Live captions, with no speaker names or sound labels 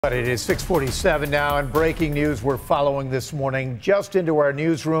But it is 6:47 now, and breaking news we're following this morning just into our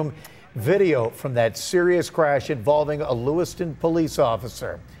newsroom. Video from that serious crash involving a Lewiston police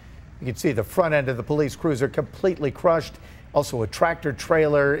officer. You can see the front end of the police cruiser completely crushed. Also, a tractor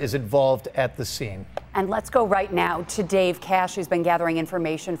trailer is involved at the scene. And let's go right now to Dave Cash, who's been gathering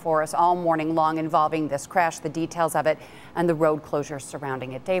information for us all morning long involving this crash, the details of it, and the road closures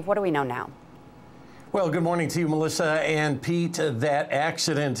surrounding it. Dave, what do we know now? Well, good morning to you, Melissa and Pete. That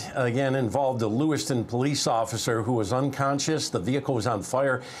accident, again, involved a Lewiston police officer who was unconscious. The vehicle was on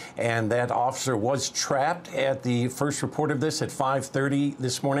fire, and that officer was trapped at the first report of this at 5:30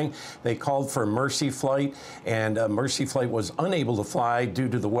 this morning. They called for a mercy flight, and a mercy flight was unable to fly due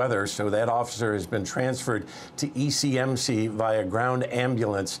to the weather, so that officer has been transferred to ECMC via ground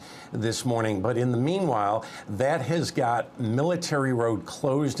ambulance this morning. But in the meanwhile, that has got Military Road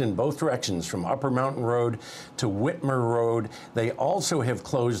closed in both directions from Upper Mountain Road to Whitmer Road. They also have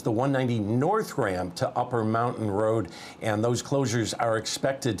closed the 190 North ramp to Upper Mountain Road, and those closures are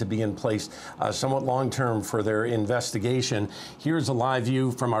expected to be in place somewhat long-term for their investigation. Here's a live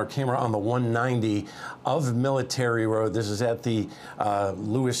view from our camera on the 190 of Military Road. This is at the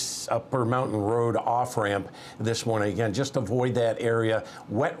Lewis Upper Mountain Road off-ramp this morning. Again, just avoid that area.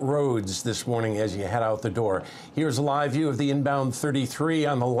 Wet roads this morning as you head out the door. Here's a live view of the inbound 33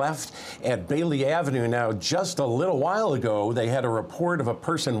 on the left at Bailey Avenue. Now, just a little while ago, they had a report of a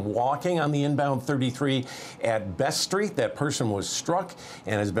person walking on the inbound 33 at Best Street. That person was struck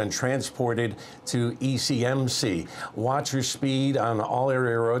and has been transported to ECMC. Watch your speed on all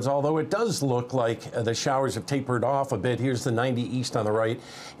area roads, although it does look like the showers have tapered off a bit. Here's the 90 East on the right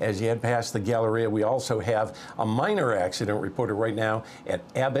as you head past the Galleria. We also have a minor accident reported right now at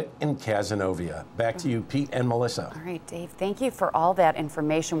Abbott and Cazenovia. Back to you, Pete and Melissa. All right, Dave, thank you for all that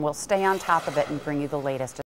information. We'll stay on top of it and bring you the latest.